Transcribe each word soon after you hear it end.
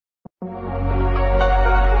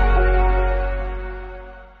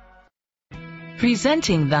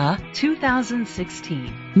Presenting the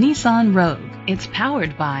 2016 Nissan Rogue. It's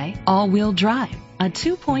powered by all-wheel drive, a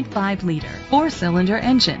 2.5-liter four-cylinder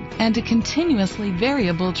engine, and a continuously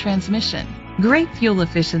variable transmission. Great fuel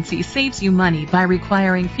efficiency saves you money by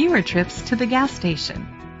requiring fewer trips to the gas station.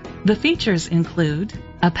 The features include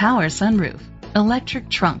a power sunroof, electric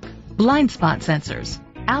trunk, blind spot sensors,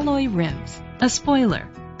 alloy rims, a spoiler,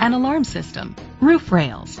 an alarm system, roof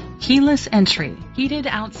rails, keyless entry, heated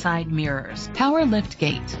outside mirrors, power lift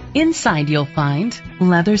gate. Inside you'll find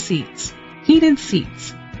leather seats, heated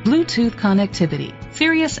seats, Bluetooth connectivity,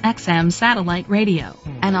 Sirius XM satellite radio,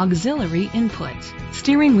 an auxiliary input,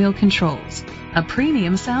 steering wheel controls, a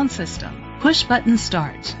premium sound system, push button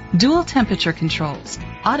start, dual temperature controls,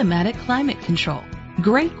 automatic climate control.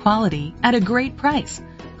 Great quality at a great price.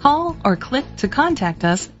 Call or click to contact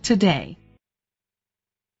us today.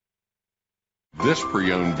 This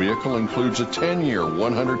pre-owned vehicle includes a 10-year,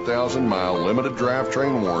 100,000-mile limited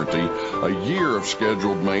drivetrain warranty, a year of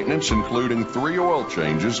scheduled maintenance including 3 oil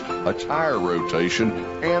changes, a tire rotation,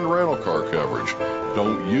 and rental car coverage.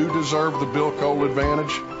 Don't you deserve the Bill Cole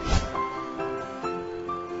advantage?